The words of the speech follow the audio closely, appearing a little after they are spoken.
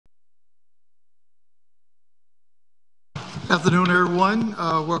Afternoon, everyone.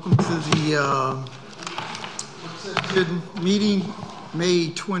 Welcome to the meeting, May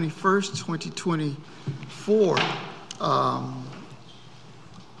 21st, 2024.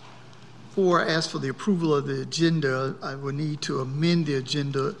 Before I ask for the approval of the agenda, I will need to amend the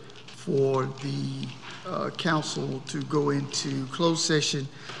agenda for the council to go into closed session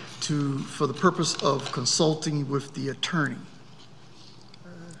for the purpose of consulting with the attorney.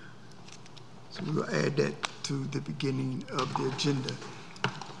 So we'll add that to the beginning of the agenda.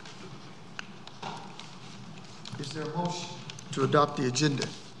 Is there a motion to adopt the agenda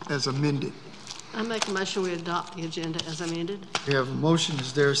as amended? I make a motion we adopt the agenda as amended. We have a motion.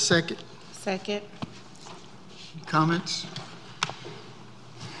 Is there a second? Second. Comments?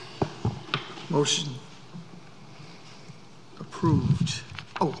 Motion approved.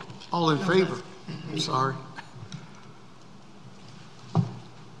 Oh, all in favor? I'm sorry.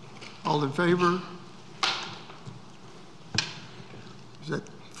 All in favor? Is that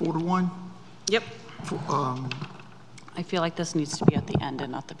 4-1? Yep. I feel like this needs to be at the end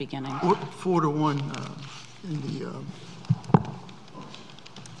and not the beginning. 4-1 in the.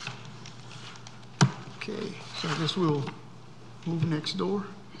 Okay, so I guess we'll move next door.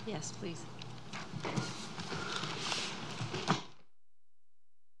 Yes, please.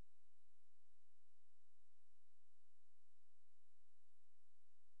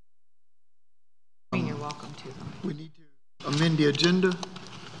 You're welcome to them. We need to amend the agenda.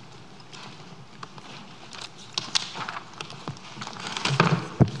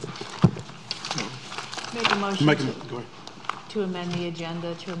 Make a motion Go ahead. to amend the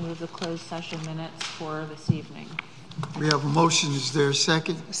agenda to remove the closed session minutes for this evening. We have a motion. Is there a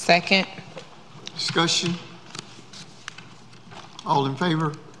second? Second. Discussion? All in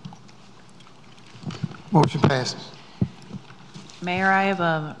favor? Motion passes. Mayor,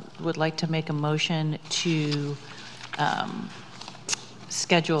 I would like to make a motion to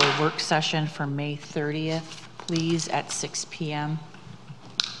schedule a work session for May 30th, please, at 6 p.m.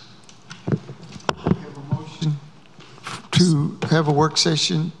 We have a motion to have a work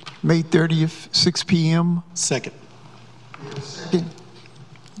session May 30th, 6 p.m. Second. We have a second.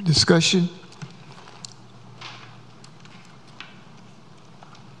 Discussion?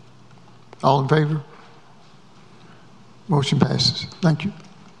 All in favor? Motion passes. Thank you.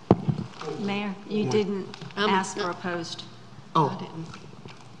 Mayor, you didn't ask for opposed. I Oh, didn't.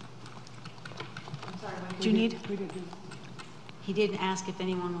 Do you need? He didn't ask if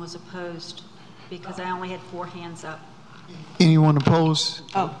anyone was opposed because I only had 4 hands up. anyone opposed?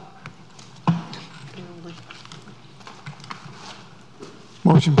 Oh,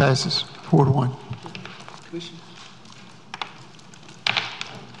 Motion passes 4-1.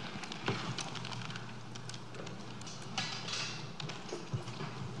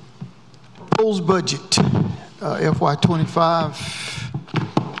 Proposed budget, FY25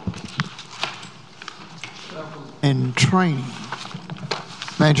 and training.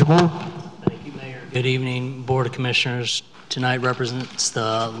 Manager Moore. Thank you, Mayor. Good evening, Board of Commissioners. Tonight represents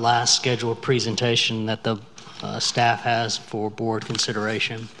the last scheduled presentation that the staff has for board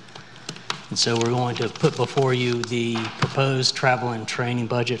consideration. And so we're going to put before you the proposed travel and training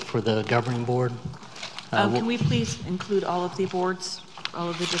budget for the governing board. can we please include all of the boards, all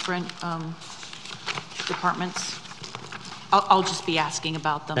of the different departments? I'll just be asking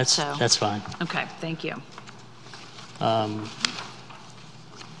about them. That's fine. Okay, thank you.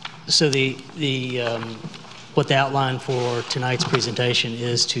 So what the outline for tonight's presentation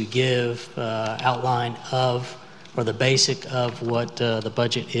is to give outline of, or the basic of what the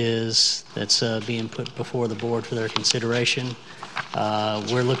budget is that's being put before the board for their consideration.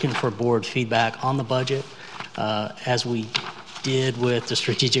 We're looking for board feedback on the budget. As we did with the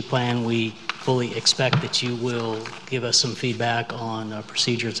strategic plan, we fully expect that you will give us some feedback on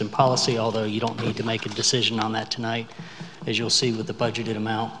procedures and policy, although you don't need to make a decision on that tonight. As you'll see with the budgeted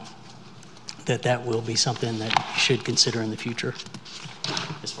amount, that will be something that you should consider in the future.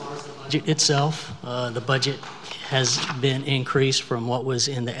 As far as the budget itself, the budget has been increased from what was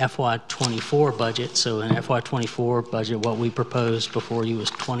in the FY24 budget. So in FY24 budget, what we proposed before you was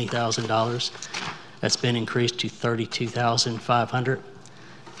 $20,000. That's been increased to $32,500.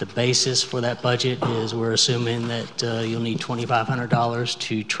 The basis for that budget is we're assuming that you'll need $2,500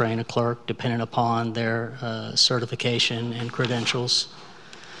 to train a clerk, depending upon their certification and credentials.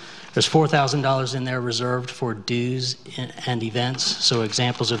 There's $4,000 in there reserved for dues and events. So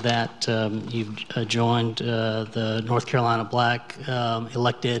examples of that, you've joined the North Carolina Black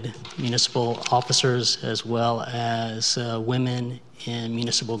elected municipal officers, as well as women in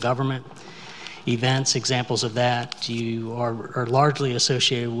municipal government. Events, examples of that, you are largely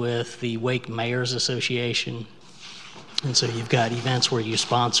associated with the Wake Mayors Association, And so you've got events where you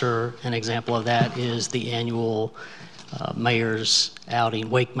sponsor. An example of that is the annual mayor's outing,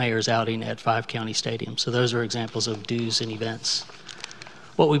 Wake Mayor's outing at 5 County Stadium. So those are examples of dues and events.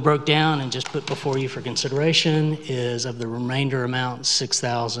 What we broke down and just put before you for consideration is of the remainder amount,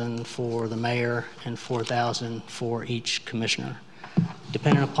 $6,000 for the mayor and $4,000 for each commissioner.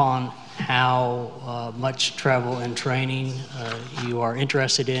 Depending upon how much travel and training you are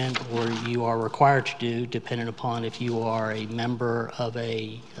interested in or you are required to do, depending upon if you are a member of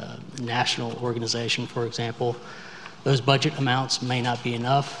a national organization, for example, those budget amounts may not be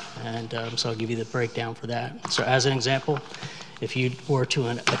enough, and so I'll give you the breakdown for that. So as an example, if you were to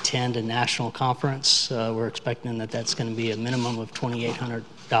attend a national conference, we're expecting that that's going to be a minimum of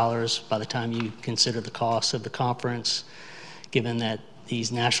 $2,800 by the time you consider the cost of the conference, given that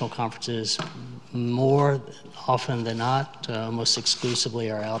these national conferences, more often than not, almost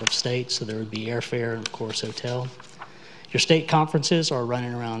exclusively are out of state, so there would be airfare and, of course, hotel. Your state conferences are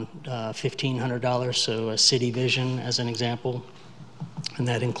running around $1,500, so a City Vision as an example, and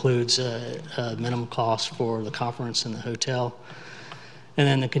that includes a minimum cost for the conference and the hotel. And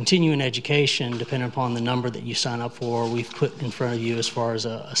then the continuing education, depending upon the number that you sign up for, we've put in front of you as far as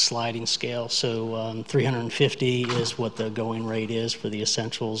a sliding scale. So 350 is what the going rate is for the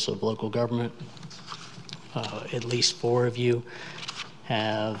essentials of local government. At least 4 of you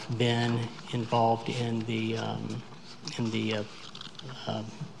have been involved in the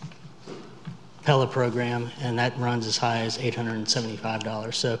Pella program, and that runs as high as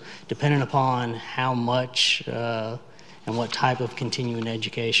 $875. So depending upon how much and what type of continuing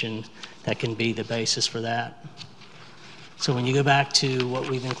education, that can be the basis for that. So when you go back to what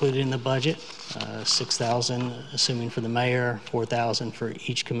we've included in the budget, $6,000 assuming for the mayor, $4,000 for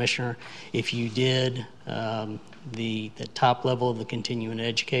each commissioner. If you did the top level of the continuing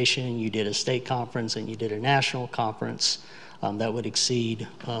education, you did a state conference and you did a national conference, that would exceed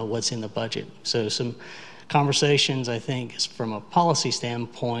what's in the budget. So some conversations, I think, from a policy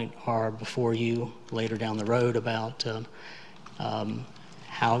standpoint are before you later down the road about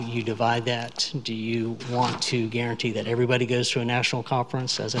how you divide that. Do you want to guarantee that everybody goes to a national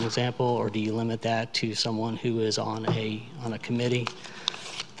conference, as an example, or do you limit that to someone who is on a committee?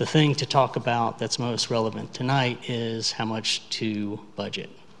 The thing to talk about that's most relevant tonight is how much to budget,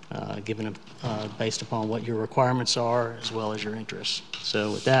 based upon what your requirements are as well as your interests.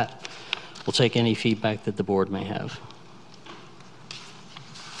 So with that, we'll take any feedback that the board may have.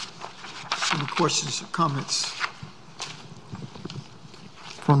 Any questions or comments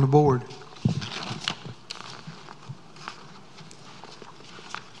from the board?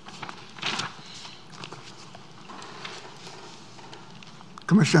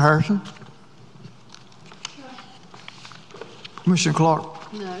 Commissioner Harrison? Commissioner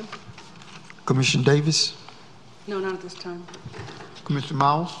Clark? No. Commissioner Davis? No, not at this time. Commissioner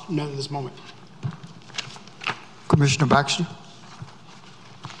Miles? None at this moment. Commissioner Baxter?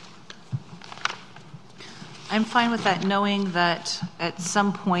 I'm fine with that, knowing that at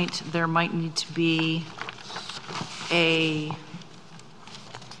some point there might need to be a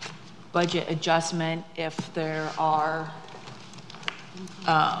budget adjustment if there are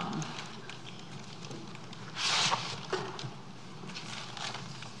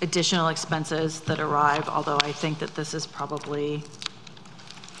additional expenses that arrive, although I think that this is probably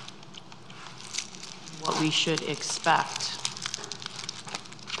what we should expect.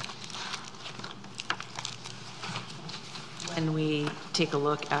 When we take a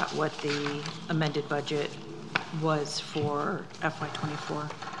look at what the amended budget was for FY24.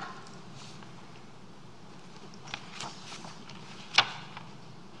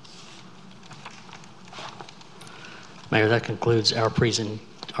 Mayor, that concludes our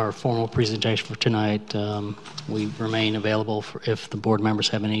formal presentation for tonight. We remain available if the board members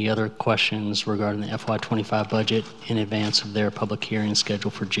have any other questions regarding the FY25 budget in advance of their public hearing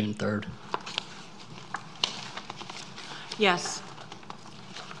scheduled for June 3rd. Yes.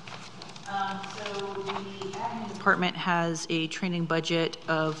 So the admin department has a training budget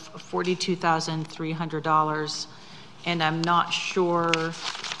of $42,300, and I'm not sure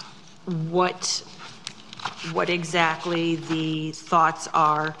what exactly the thoughts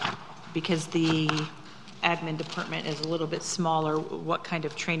are, because the admin department is a little bit smaller, what kind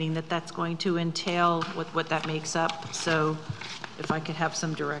of training that's going to entail, what that makes up. So if I could have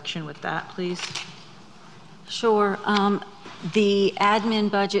some direction with that, please. Sure. The admin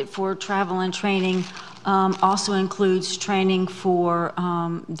budget for travel and training also includes training for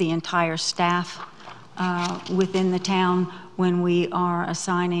the entire staff within the town when we are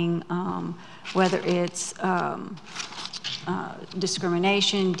assigning, whether it's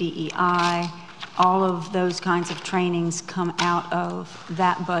discrimination, DEI, all of those kinds of trainings come out of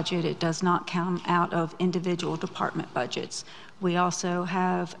that budget. It does not come out of individual department budgets. We also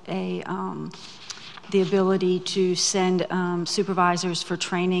have the ability to send supervisors for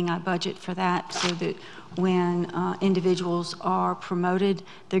training. I budget for that so that when individuals are promoted,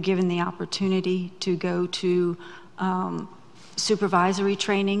 they're given the opportunity to go to supervisory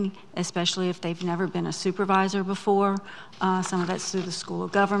training, especially if they've never been a supervisor before. Some of that's through the School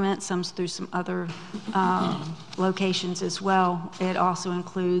of Government, some's through some other locations as well. It also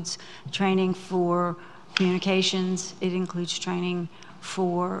includes training for communications. It includes training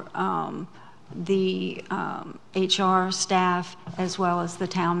for the HR staff as well as the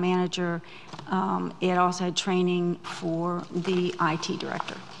town manager. It also had training for the IT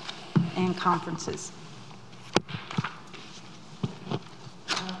director and conferences.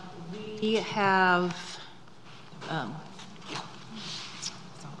 We have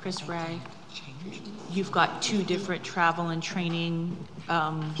Chris Ray. You've got two different travel and training.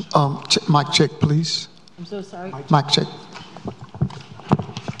 Mic check, please. I'm so sorry. Mic check.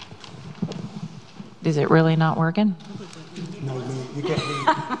 Is it really not working? No, you can't read.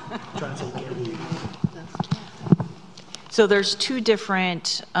 Trying to say you can't read. So there's two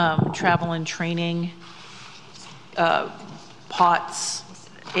different travel and training pots,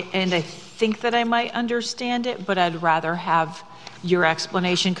 and I think that I might understand it, but I'd rather have your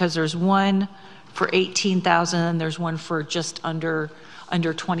explanation, because there's one for 18,000 and there's one for just under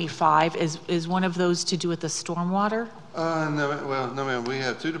 25. Is one of those to do with the stormwater? No, ma'am. We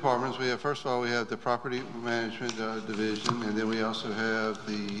have two departments. First of all, we have the property management division, and then we also have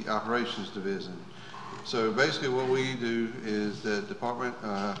the operations division. So basically what we do is that department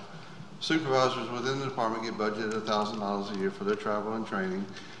supervisors within the department get budgeted $1,000 a year for their travel and training.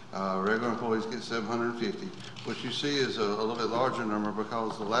 Regular employees get $750. What you see is a little bit larger number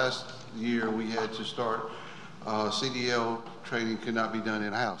because the last year we had to start CDL training could not be done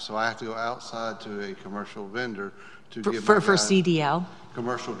in-house. So I have to go outside to a commercial vendor to get For CDL?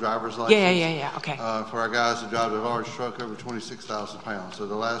 commercial driver's license. Yeah, okay. For our guys to drive a large truck over 26,000 pounds. So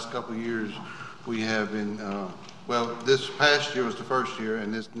the last couple of years we have been, well, this past year was the first year,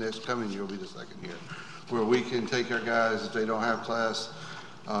 and this next coming year will be the second year, where we can take our guys, if they don't have class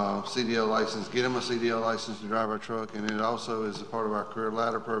CDL license, get them a CDL license to drive our truck, and it also is a part of our career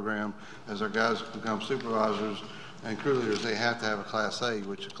ladder program. As our guys become supervisors and crew leaders, they have to have a Class A,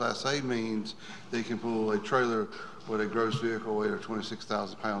 which a Class A means they can pull a trailer with a gross vehicle weight of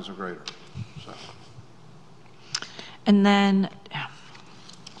 26,000 pounds or greater. So. And then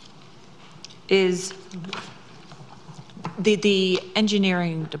is the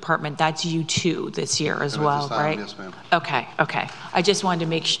engineering department, that's you too this year as well, right? Yes, ma'am. Okay. I just wanted to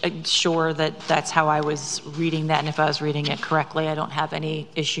make sure that that's how I was reading that, and if I was reading it correctly, I don't have any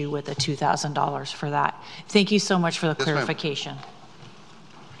issue with the $2,000 for that. Thank you so much for the clarification.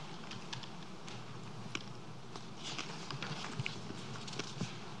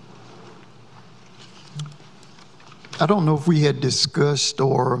 I don't know if we had discussed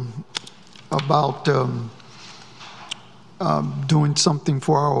or about doing something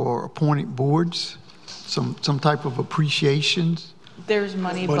for our appointed boards, some type of appreciations. There's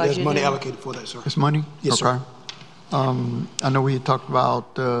money But budgeted. there's money allocated for that, sir. There's money? Yes, sir. Okay. I know we had talked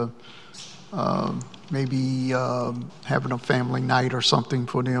about maybe having a family night or something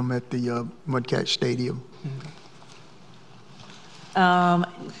for them at the Mudcat Stadium.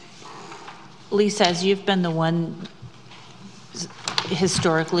 Lisa, as you've been the one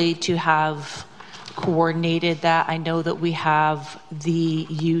historically to have coordinated that, I know that we have the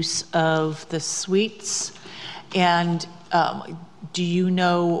use of the suites, and do you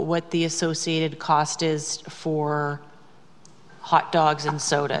know what the associated cost is for hot dogs and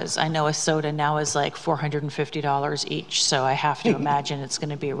sodas? I know a soda now is like $450 each, so I have to imagine it's going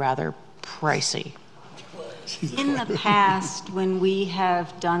to be rather pricey. In the past, when we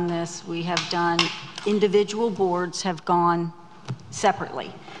have done this, we have done, individual boards have gone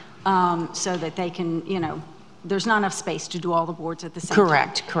separately so that they can, there's not enough space to do all the boards at the same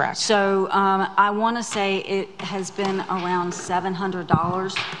time. Correct. So I want to say it has been around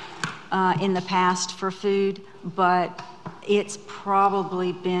 $700 in the past for food, but it's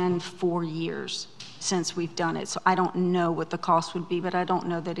probably been 4 years since we've done it. So I don't know what the cost would be, but I don't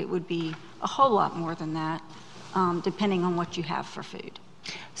know that it would be a whole lot more than that, depending on what you have for food.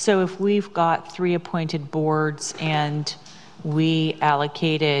 So if we've got 3 appointed boards and we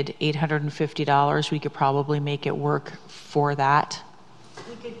allocated $850, we could probably make it work for that.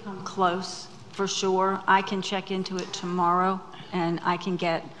 We could come close, for sure. I can check into it tomorrow, and I can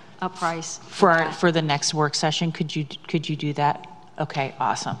get a price For the next work session, could you do that? Okay,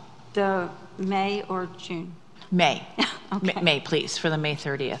 awesome. The May or June? May. Okay. May, please, for the May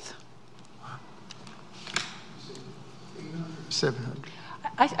 30th. 700.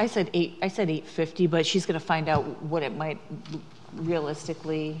 I said 850, but she's going to find out what it might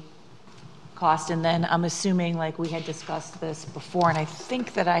realistically cost. And then I'm assuming, like we had discussed this before, and I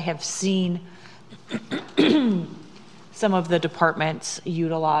think that I have seen some of the departments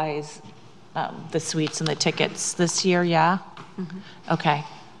utilize the suites and the tickets this year, yeah? Mm-hmm. Okay.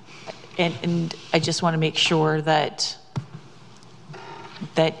 And I just want to make sure that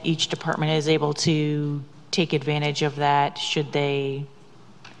each department is able to take advantage of that should they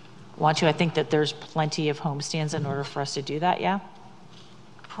want to. I think that there's plenty of homestands in order for us to do that, yeah?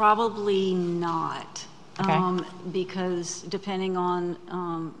 Probably not. Okay. Because depending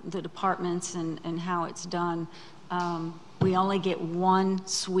on the departments and how it's done, we only get one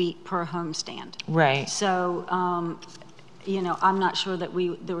suite per homestand. Right. So, you know, I'm not sure that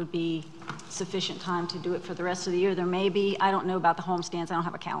there would be sufficient time to do it for the rest of the year. There may be. I don't know about the homestands. I don't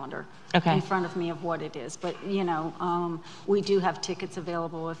have a calendar in front of me of what it is. But, you know, we do have tickets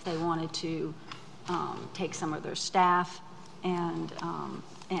available if they wanted to take some of their staff and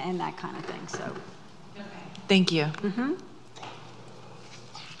that kind of thing. So, Thank you. mm-hmm.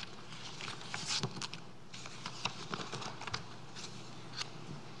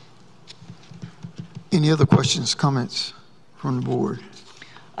 Any other questions, comments from the board?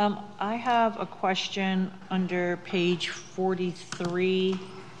 I have a question under page 43.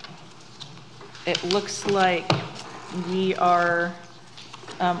 It looks like we are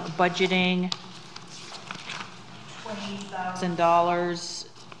budgeting $20,000,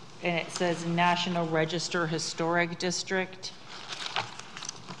 and it says National Register Historic District.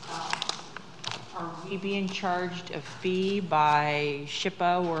 Are we being charged a fee by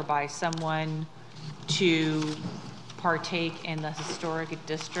SHPO or by someone to partake in the historic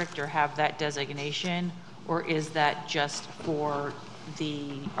district or have that designation, or is that just for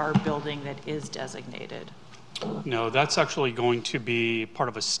our building that is designated? No, that's actually going to be part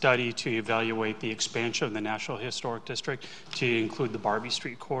of a study to evaluate the expansion of the National Historic District to include the Barbie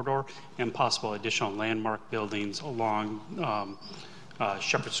Street corridor and possible additional landmark buildings along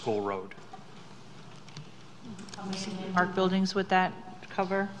Shepherd School Road. How many landmark buildings would that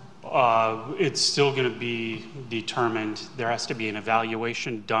cover? It's still going to be determined. There has to be an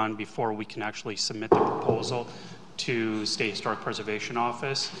evaluation done before we can actually submit the proposal to State Historic Preservation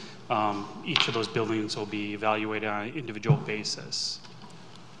Office. Each of those buildings will be evaluated on an individual basis.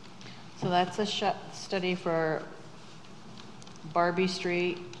 So that's a study for Barbie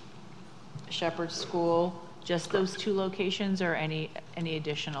Street, Shepherd School, just those two locations, or any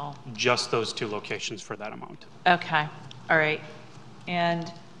additional? Just those two locations for that amount. Okay, all right.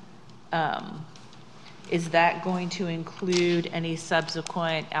 And is that going to include any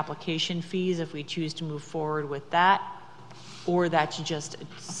subsequent application fees if we choose to move forward with that? Or that's just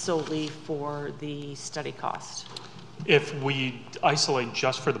solely for the study cost? If we isolate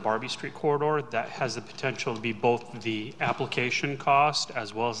just for the Barbie Street corridor, that has the potential to be both the application cost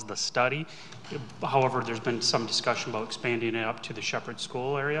as well as the study. However, there's been some discussion about expanding it up to the Shepherd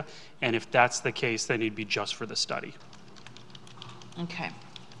School area. And if that's the case, then it'd be just for the study. Okay.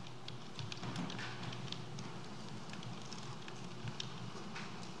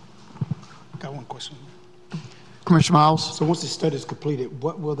 Got one question. Commissioner Miles? So once the study is completed,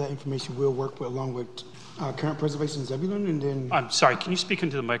 what will that information will work with along with current preservation Zebulon, and then I'm sorry, can you speak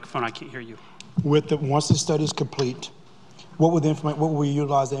into the microphone? I can't hear you. once the study is complete, what will we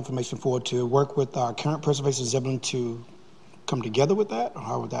utilize the information for to work with current preservation Zebulon to come together with that, or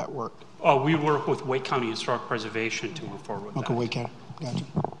how would that work? We work with Wake County Historic Preservation to move forward with that. Okay, Wake County. Gotcha.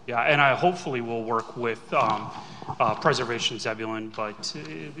 Yeah, and I hopefully will work with Preservation Zebulon, but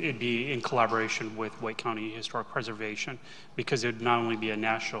it'd be in collaboration with Wake County Historic Preservation, because it would not only be a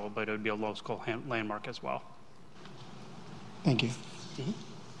national, but it would be a local landmark as well. Thank you. Mm-hmm.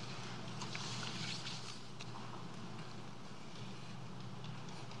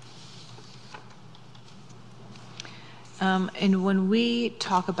 And when we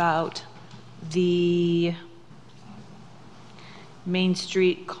talk about the Main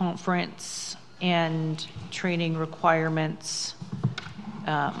Street Conference and training requirements,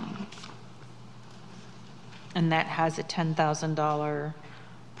 and that has a $10,000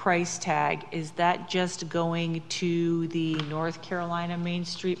 price tag, is that just going to the North Carolina Main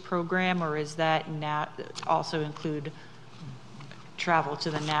Street program, or is that also include travel to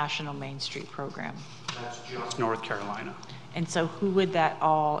the National Main Street program? That's just North Carolina. And so who would that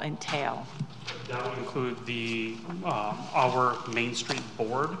all entail? That would include our Main Street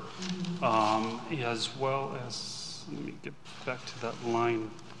board, as well as, let me get back to that line.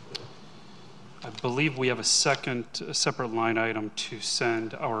 I believe we have a separate line item to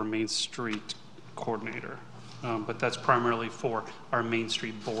send our Main Street coordinator, but that's primarily for our Main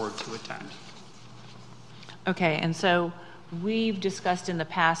Street board to attend. Okay, and so we've discussed in the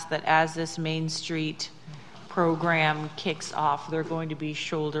past that as this Main Street program kicks off, they're going to be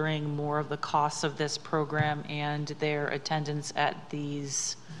shouldering more of the costs of this program and their attendance at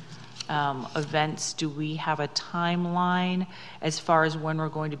these events. Do we have a timeline as far as when we're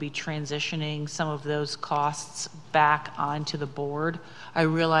going to be transitioning some of those costs back onto the board? I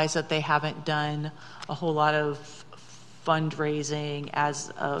realize that they haven't done a whole lot of fundraising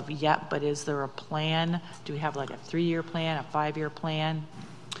as of yet, but is there a plan? Do we have like a 3-year plan, a 5-year plan?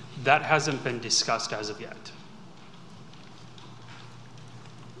 That hasn't been discussed as of yet.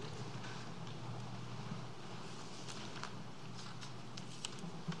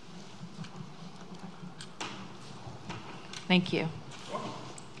 Thank you.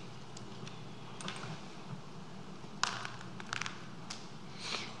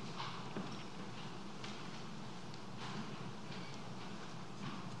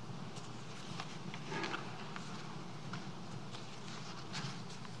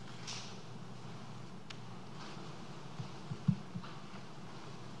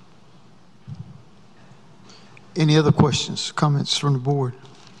 Any other questions, comments from the board?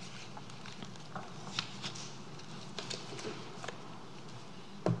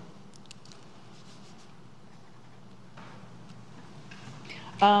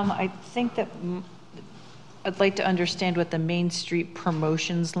 I think that I'd like to understand what the Main Street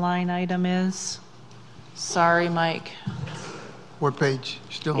promotions line item is. Sorry, Mike. What page?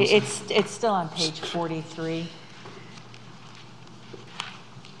 Still on It's still on page 43.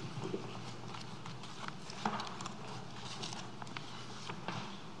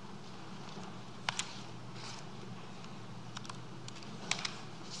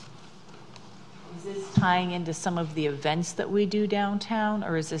 Is this tying into some of the events that we do downtown,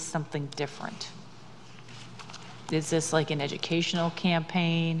 or is this something different? Is this like an educational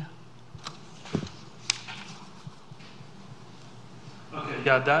campaign? Okay,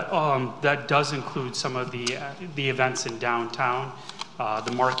 yeah, that does include some of the events in downtown,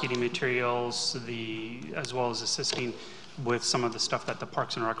 the marketing materials, as well as assisting with some of the stuff that the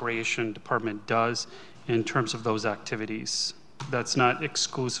Parks and Recreation Department does in terms of those activities. That's not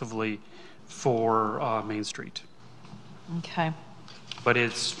exclusively for Main Street, Okay. but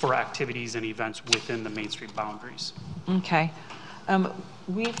it's for activities and events within the Main Street boundaries. Okay.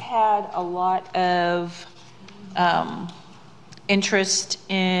 We've had a lot of interest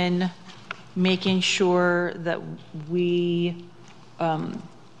in making sure that we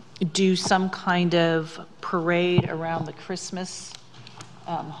do some kind of parade around the Christmas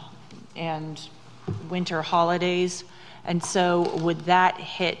and winter holidays. And so would that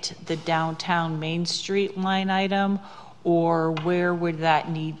hit the downtown Main Street line item, or where would that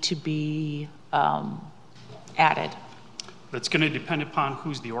need to be added? That's going to depend upon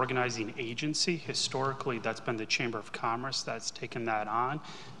who's the organizing agency. Historically, that's been the Chamber of Commerce that's taken that on,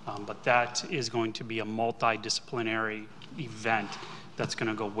 but that is going to be a multidisciplinary event that's going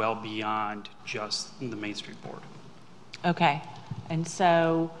to go well beyond just the Main Street Board. Okay, and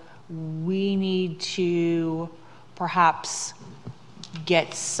so we need to perhaps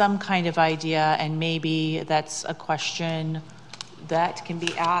get some kind of idea, and maybe that's a question that can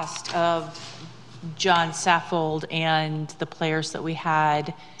be asked of John Saffold and the players that we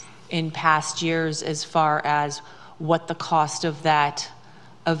had in past years as far as what the cost of that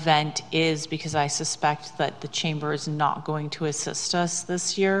event is, because I suspect that the chamber is not going to assist us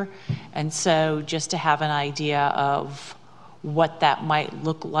this year. And so just to have an idea of what that might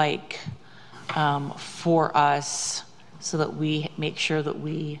look like for us, so that we make sure that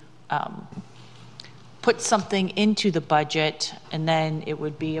we put something into the budget, and then it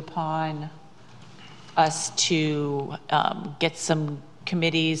would be upon us to get some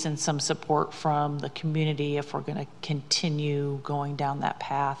committees and some support from the community if we're going to continue going down that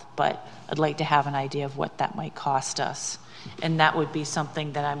path. But I'd like to have an idea of what that might cost us. And that would be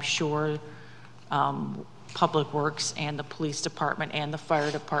something that I'm sure Public Works and the police department and the fire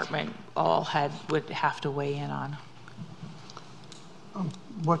department all would have to weigh in on.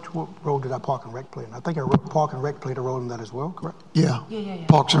 What role did our Park and Rec play? And I think our Park and Rec played a role in that as well, correct? Yeah.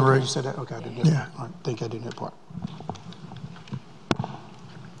 Parks and Rec. You said that? Okay, I didn't Yeah. I think I did that part.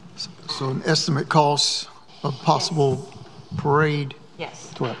 So an estimate cost of possible parade,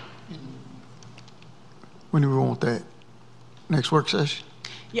 Yes. Correct. when do we want that? Next work session?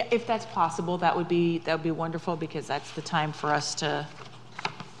 Yeah, if that's possible, that would be wonderful, because that's the time for us to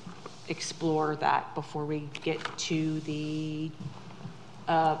explore that before we get to the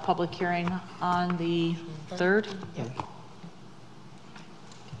public hearing on the 3rd?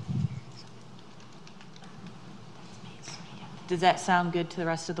 Does that sound good to the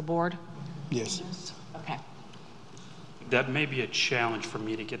rest of the board? Yes. Okay. That may be a challenge for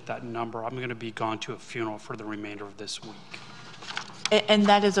me to get that number. I'm going to be gone to a funeral for the remainder of this week. And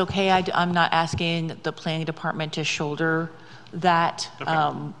that is okay. I'm not asking the planning department to shoulder that.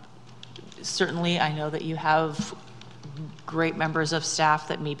 Okay. Certainly, I know that you have great members of staff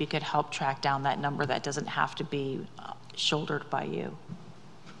that maybe could help track down that number. That doesn't have to be shouldered by you.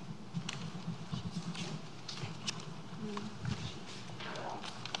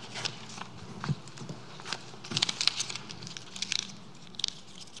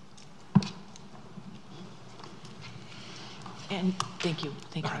 And thank you.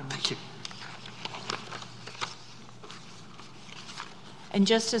 Thank you very much. Thank you. And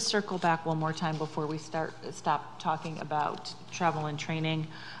just to circle back one more time before we stop talking about travel and training,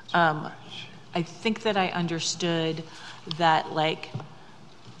 I think that I understood that like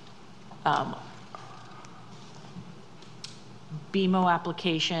BMO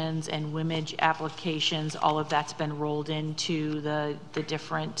applications and WIMAGE applications, all of that's been rolled into the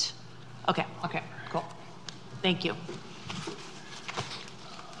different, okay, cool. Thank you.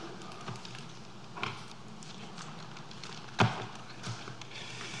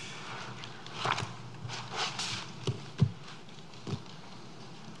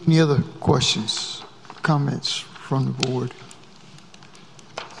 Any other questions, comments from the board?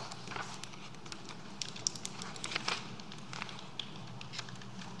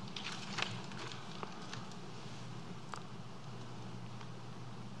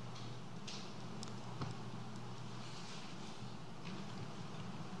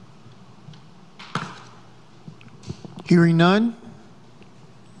 Hearing none?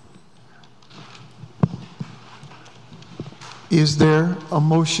 Is there a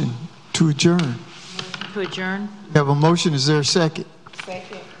motion to adjourn? To adjourn? We have a motion. Is there a second?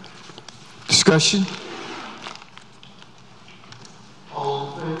 Second. Discussion?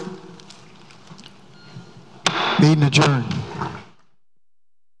 All in favor? Meeting adjourned.